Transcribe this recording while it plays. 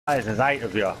There's 8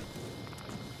 of you.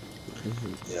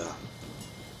 Yeah.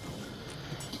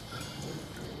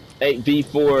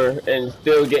 8v4 and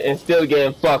still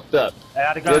getting fucked up.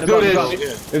 Let's do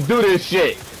this. Let's do this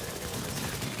shit.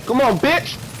 Come on,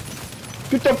 bitch.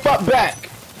 Get your fuck back.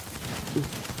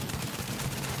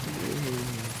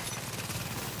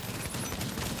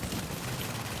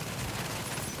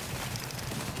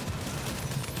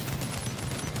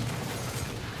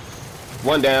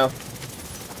 One down.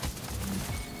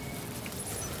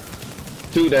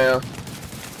 2 down.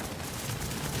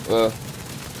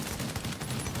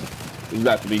 It's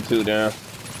about to be 2 down.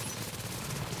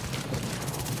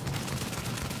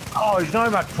 Oh, he's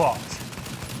nomad fucked.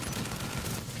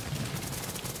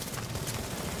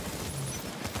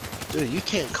 Dude, you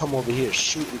can't come over here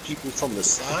shooting people from the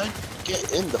side.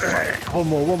 Get in the fight. One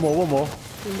more.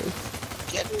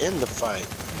 Get in the fight.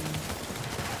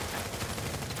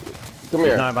 Come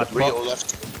here. Nomad Rio fucked.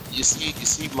 left. You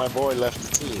see, my boy left the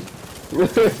team.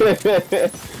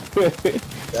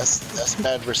 That's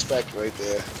bad respect right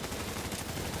there.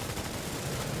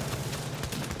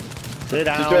 Sit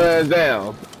down. Sit your ass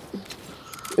down.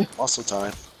 Muscle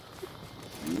time.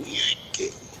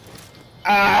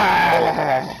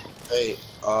 Ah. Hey,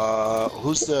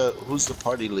 who's the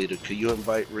party leader? Could you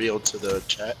invite Rio to the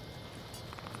chat?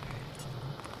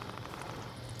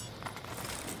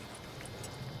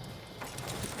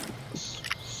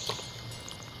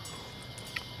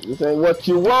 This ain't what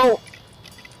you want,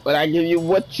 but I give you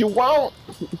what you want.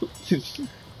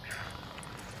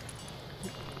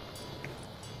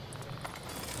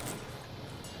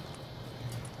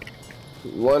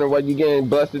 Wonder why you getting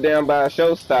busted down by a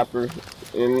showstopper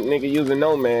and nigga using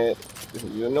Nomad.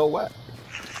 You know what?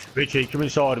 Richie, come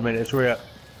inside a minute, it's Rio.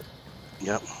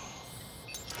 Yep.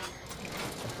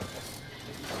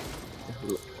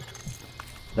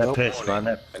 That piss, man,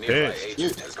 that piss.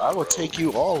 Dude, I will take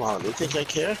you all on. You think I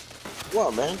care? Come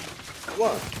on, man. Come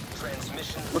on.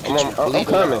 Look at you. I'm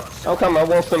coming. I'm coming. I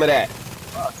want some of that.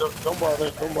 Don't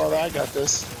bother. Don't bother. I got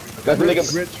this. That's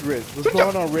Rich. What's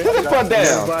going on, Rich? Put the fuck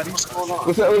down. What's going on?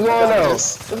 What's going on?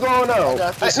 What's going on?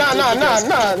 Nah,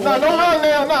 don't run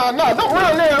now. Nah, don't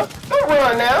run now. Don't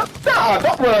run now. Nah,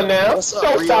 don't run now.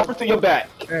 Showstopper to your back.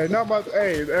 Hey,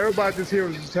 hey, everybody just here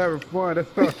was just having fun.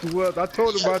 That's all it was. I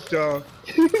told them about y'all.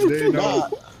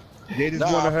 They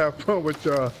just want to have fun with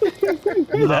y'all.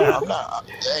 I'm not.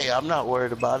 Hey, I'm not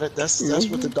worried about it. That's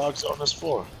what the dog's on us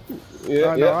for.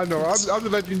 Yeah, I know. I'm just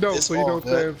letting you know, so you know what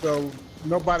I'm saying. So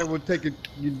nobody would take it,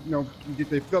 get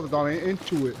their feelings on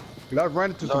into it. Cause I run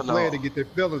into some players to get their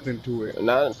feelings into it.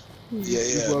 No,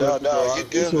 you're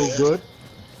good, man. Good.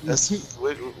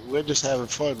 We're just having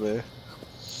fun, man.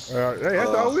 Hey,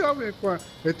 that's all we having fun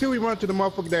until we run to the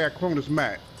motherfucker that got Cronus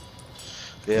Mac.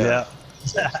 Yeah.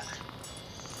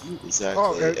 Exactly.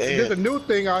 Oh, there's a new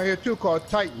thing out here too called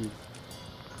Titan.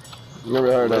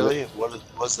 Never heard of Really? it.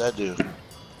 What's that do?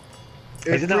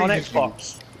 Isn't that on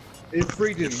Xbox? It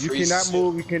freezes you. You cannot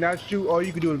move, you cannot shoot, all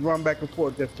you can do is run back and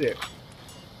forth, that's it.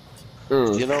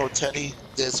 You know, Teddy,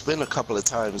 there's been a couple of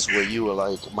times where you were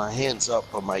like, my hand's up,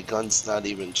 but my gun's not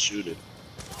even shooting.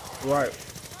 Right.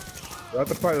 The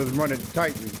other part is running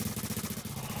Titan.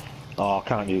 Oh, I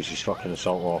can't use this fucking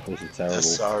assault rifle, this is terrible.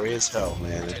 That's sorry as hell,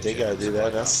 man. If they gotta do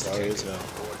that, that's sorry as hell.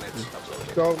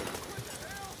 So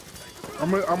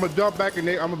I'm gonna jump back in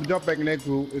their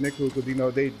crew because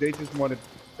they just wanted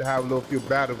to have a little few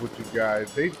battles with you guys.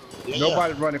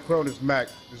 Nobody's running Cronus Mac,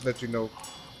 just let you know.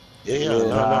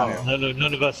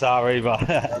 None of us are either.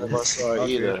 None of us are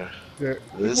either. Yeah.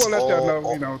 We want to let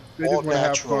y'all know, they just want to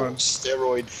have fun.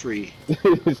 Steroid free.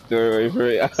 Steroid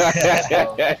free.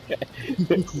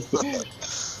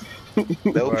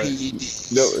 No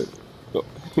PEDs. No.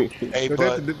 Hey, So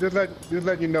but just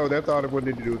let you know, that's all they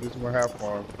wanted to do. Just want to have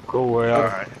fun. Cool, all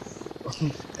right.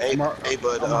 Hey, but I'm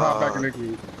gonna hop back in the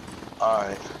group. all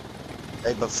right.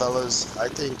 Hey, but fellas, I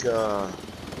think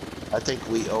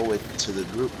we owe it to the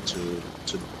group to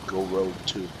go rogue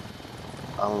too.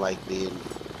 I don't like being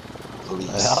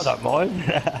police. I don't mind.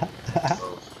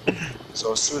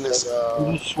 So as soon as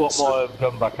you just swap my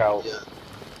gun back out. Yeah.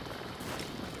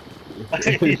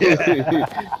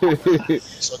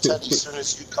 So Ted, as soon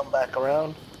as you come back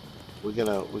around, we're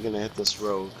gonna hit this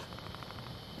road.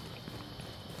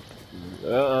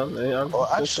 Well,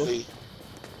 actually,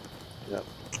 yeah.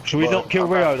 Should we not kill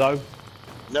Rio though?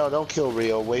 No, don't kill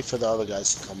Rio. Wait for the other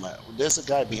guys to come out. There's a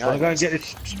guy behind. I'm going to get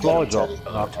this supplies off.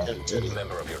 Teddy.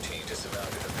 Member of your team disavowed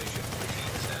your division. The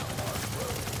team is now on the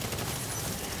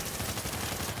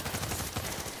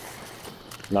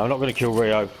road. No, I'm not going to kill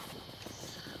Rio.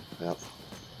 Yep.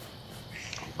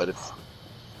 But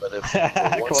if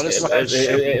Once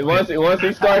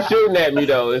he starts shooting at me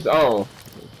though, it's on.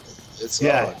 It's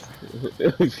Yeah.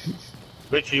 on.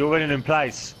 Richie, you're running in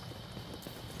place.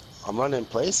 I'm running in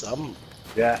place. I'm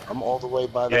all the way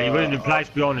by the. Yeah, you're running in place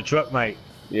behind the truck, mate.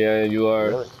 Yeah, you are.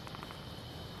 Really?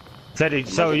 Teddy,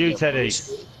 so are you, Teddy.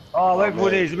 Oh,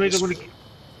 everyone is. It means I'm gonna...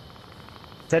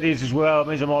 Teddy is as well. It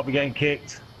means I might be getting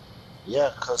kicked.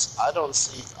 Yeah, because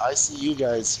I see you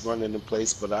guys running in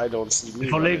place, but I don't see me.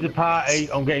 If I leave the party,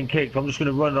 I'm getting kicked. I'm just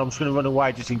gonna run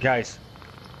away just in case.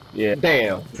 Yeah.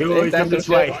 Damn. Who always come this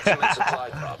way?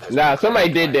 Nah, somebody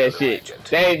did that shit.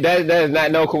 That is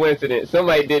not no coincidence.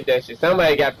 Somebody did that shit.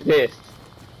 Somebody got pissed.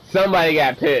 Somebody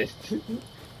got pissed.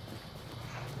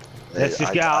 Let's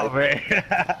just get out of it.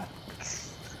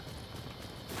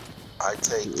 I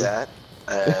take that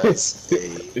as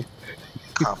a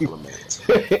compliment.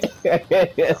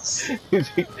 Yes.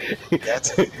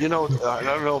 That's, you know, I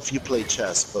don't know if you play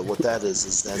chess, but what that is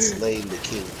that's laying the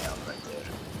king down right there.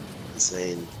 It's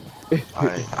saying,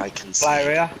 I can see.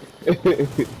 Fire here.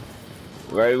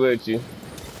 Right with you.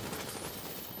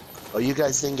 Oh, you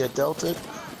guys didn't get dealt it?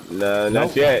 No,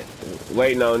 not yet.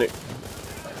 Waiting on it.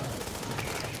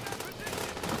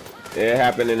 It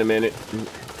happened in a minute.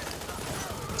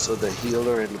 So the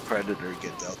healer and the predator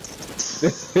get dealt it.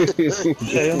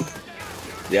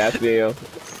 Yeah, I see him.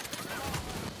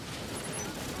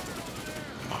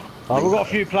 Oh, we've got a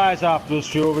few players after us,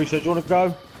 Fury, so do you want to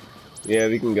go? Yeah,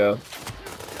 we can go.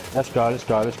 Let's go. It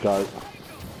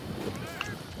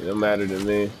don't matter to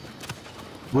me.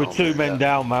 We're two men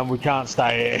down, man. We can't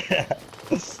stay here.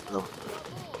 No,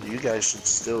 you guys should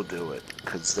still do it,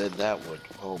 because then that would,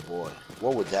 oh boy,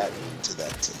 what would that mean to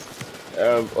that team?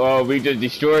 We just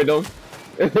destroyed them.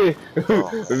 Great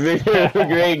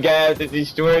guys that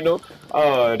destroyed them.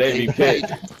 Oh, they'd be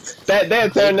pissed. That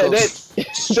turn that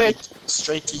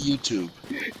straight to YouTube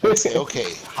and say,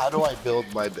 okay, how do I build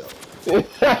my build?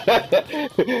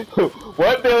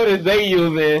 What build is they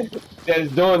using that's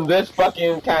doing this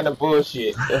fucking kind of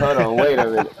bullshit? Hold on, wait a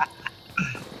minute.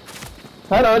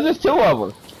 Hold on, just two of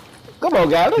them. Come on,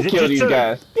 guys, let's kill these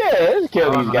guys. Yeah, let's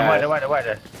kill these guys. Wait.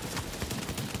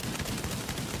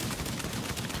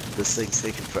 This thing's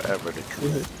taking forever to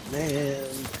commit. Man,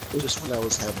 just when I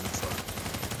was having fun.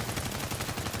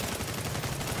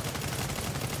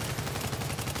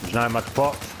 There's no much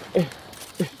box.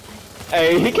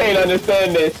 Hey, he can't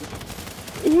understand this.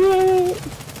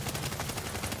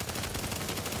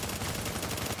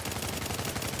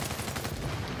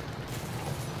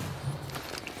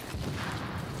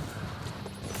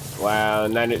 Wow,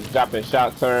 now it's dropping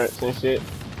shock turrets and shit.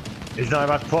 There's no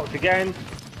much box again.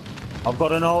 I've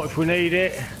got an ult if we need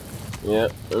it.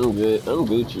 Yep, I'm good. I'm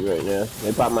Gucci right now.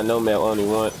 They popped my nomad only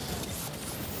once.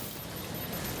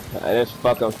 That's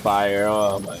fucking fire.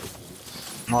 Oh my.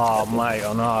 Oh mate,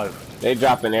 I know. They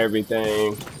dropping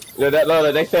everything. Look,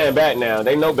 they stand back now.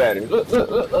 They know better. Look at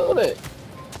that.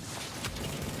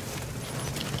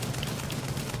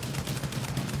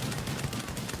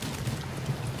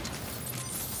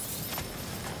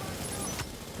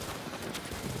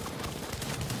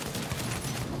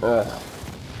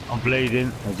 I'm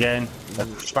bleeding again.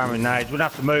 Spamming nades. We're gonna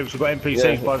have to move. So we've got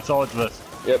NPCs both sides of us.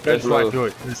 Yep, This way, do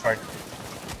it. This way.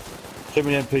 Too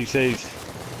many NPCs.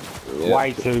 Yep.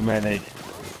 Way too many.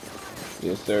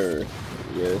 Yes, sir.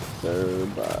 Yes, sir.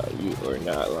 You are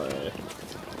not lying.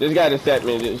 This guy just set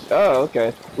me. Just, oh,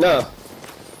 okay. No,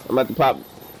 I'm about to pop.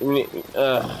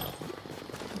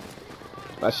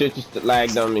 My shit just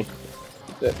lagged on me.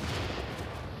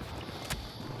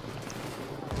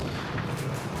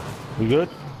 You good?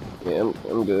 Yeah,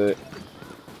 I'm good.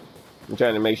 I'm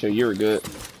trying to make sure you're good.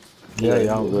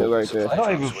 Yeah, I'm good. Right there. They're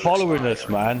not even following us,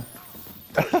 man.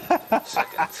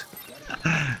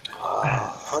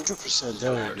 100%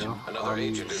 there we go. Another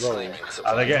agent is claiming a Are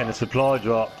supply they getting a drop. supply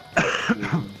drop?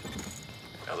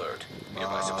 Alert.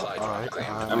 Nearby supply drop alright, claimed.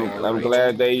 I'm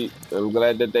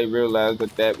glad that they realized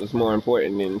that was more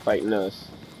important than fighting us.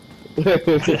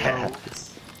 Alright,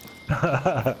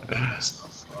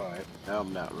 now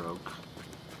I'm not rogue.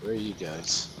 Where are you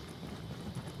guys?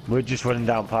 We're just running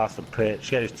down past the pit. Let's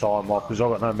get his time off because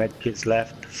I've got no med kits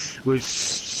left. We're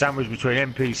sandwiched between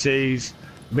NPCs,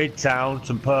 Midtown,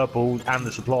 some purples, and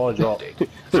the supply drop.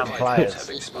 And players. Have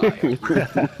expired.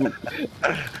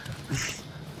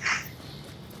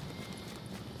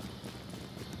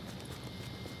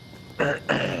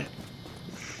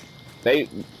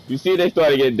 You see, they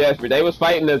started getting desperate. They was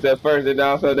fighting us at first, and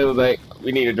also they was like,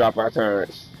 "We need to drop our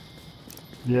turrets."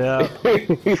 Yeah.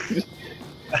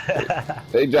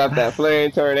 They dropped that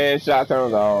flame turret and shot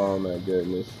turret. Oh my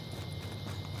goodness!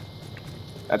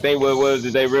 I think what was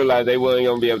did they realize they wasn't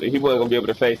gonna be able to. He wasn't gonna be able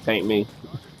to face tank me.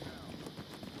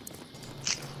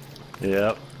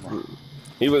 Yep.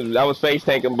 I was face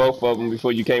tanking both of them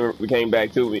before we came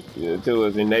back to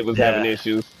us, and they was having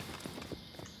issues.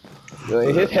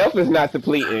 His health is not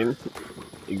depleting.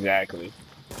 Exactly.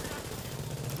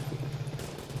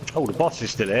 Oh, the boss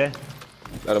is still here.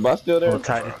 Are the boss still there? We'll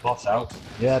take this boss out.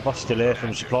 Yeah, the boss is still here from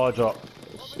the supply drop.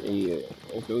 Shit,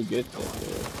 let's go get that.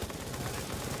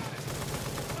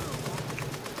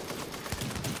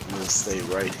 I'm gonna stay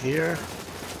right here,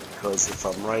 because if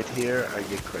I'm right here, I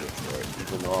get credit for it,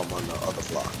 even though I'm on the other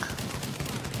block.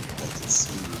 I can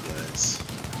see you guys.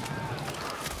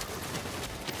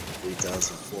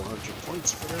 3,400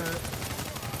 points for that.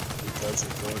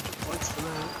 3,400 points for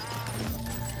that.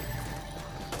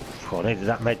 Oh, I needed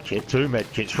that med kit, 2 med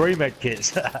kits, 3 med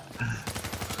kits.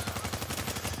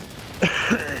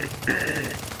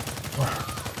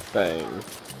 Bang.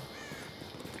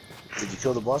 Did you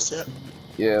kill the boss yet?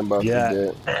 Yeah, I'm about to do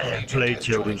Yeah, play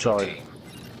killed him, sorry.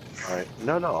 Alright,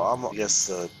 no, I guess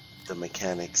the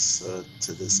mechanics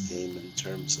to this game in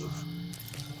terms of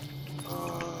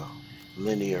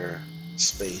linear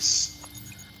space.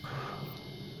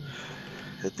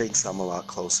 It thinks I'm a lot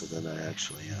closer than I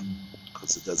actually am,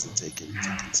 because it doesn't take into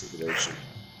consideration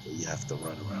that you have to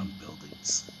run around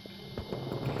buildings.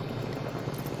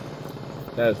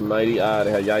 That's mighty odd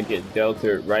how y'all get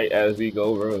delta right as we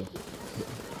go run.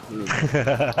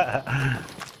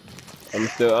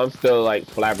 I'm still like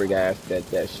flabbergasted at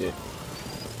that shit.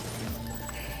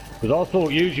 Because I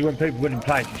thought usually when people win in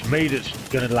place, it's me that's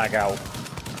gonna lag out.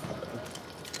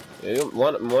 Yeah,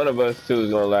 one of us two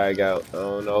is gonna lag out. I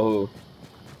don't know who.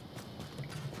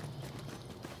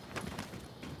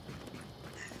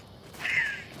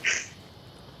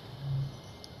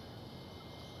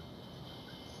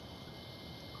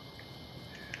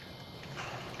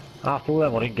 After all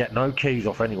that, I didn't get no keys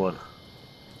off anyone.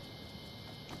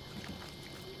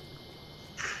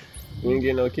 You didn't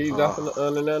get no keys off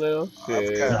on none of them?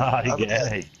 Shit. No, I didn't get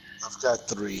any. I've got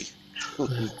 3.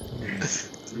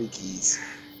 3 keys.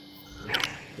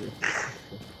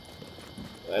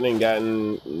 I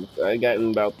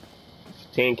gotten about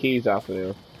 10 keys off of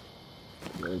them.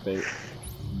 I think.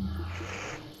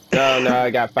 No, I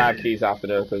got 5 keys off of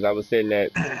them because I was sitting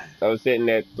at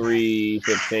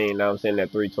 315. Now I'm sitting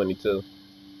at 322.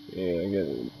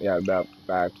 Yeah, I got about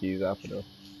 5 keys off of them.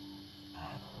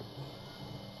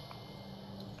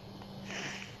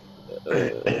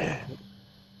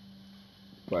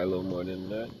 Probably a little more than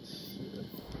that.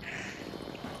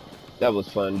 That was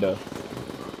fun though.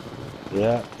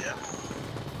 Yeah.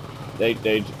 They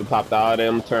popped all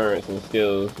them turrets and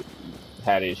still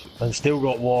had issues. And still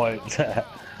got wiped.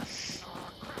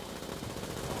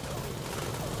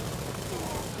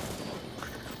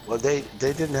 Well, they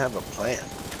didn't have a plan.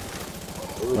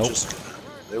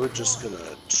 They were just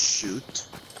gonna shoot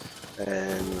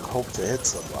and hope to hit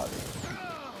somebody.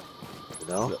 You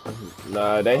know?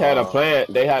 Nah, they had a plan.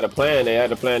 They had a plan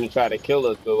to try to kill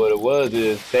us. But what it was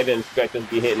is they didn't expect us to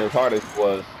be hitting as hard as it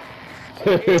was.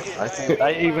 I think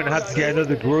they even had to get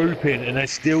another group in, and they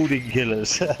still didn't kill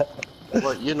us.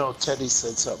 Well, you know, Teddy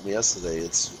said something yesterday.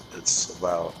 It's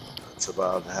about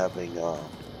having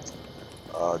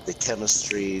the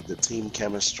chemistry, the team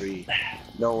chemistry,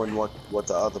 knowing what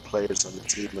the other players on the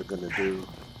team are gonna do.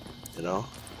 You know?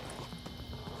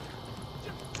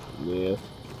 Yeah.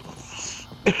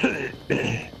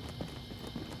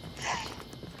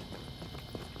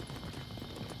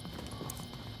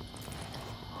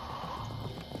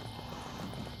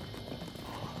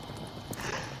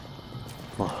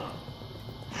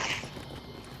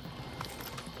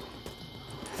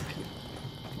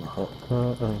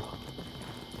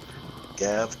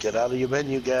 Gav, get out of your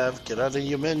menu, Gav. Get out of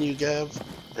your menu, Gav.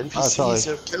 NPCs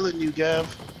are killing you, Gav.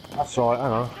 That's right,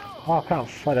 hang on. Oh, I can't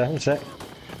find it, one sec.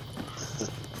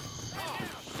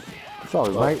 Sorry,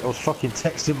 mate, I was fucking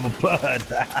texting my bird.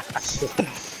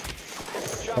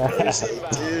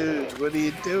 Dude, what are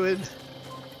you doing?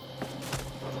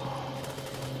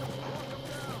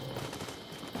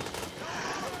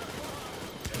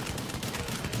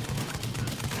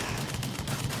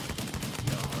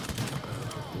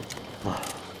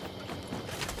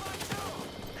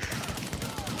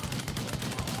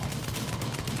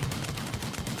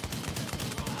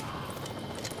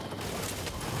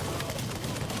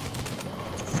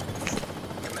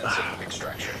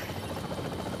 Extraction.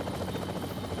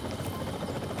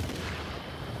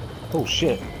 Oh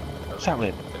shit, what's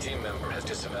happening? The team member has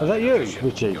disavowed. Is that you,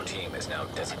 Richie? Your team is now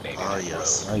designated. Oh,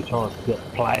 yes. Are you trying to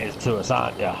get players to us,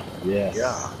 aren't you? Yes.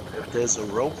 Yeah, if there's a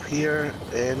rope here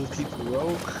and people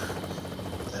rogue,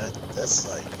 that's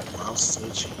like mouse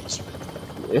to cheese.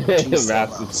 Mouse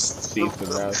to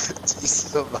mouse.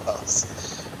 Cheese to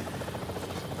mouse.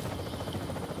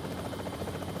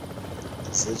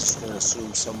 So they're just gonna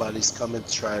assume somebody's coming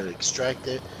to try to extract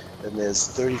it, and there's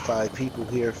 35 people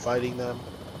here fighting them.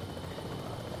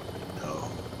 No,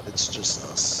 it's just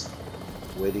us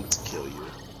waiting to kill you.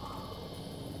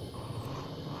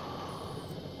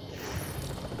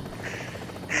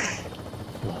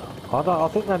 I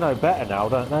think they know better now,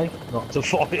 don't they? Not to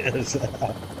fight us.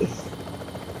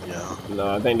 Yeah.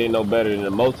 No, I think they know better than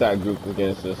the multi-group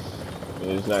against us.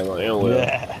 It's not gonna end well.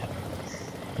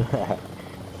 Yeah.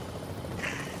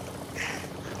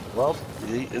 Well,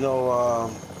 you know,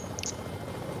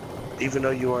 even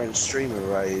though you aren't streaming,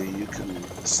 right, you can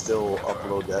still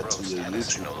upload that to your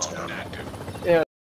YouTube channel.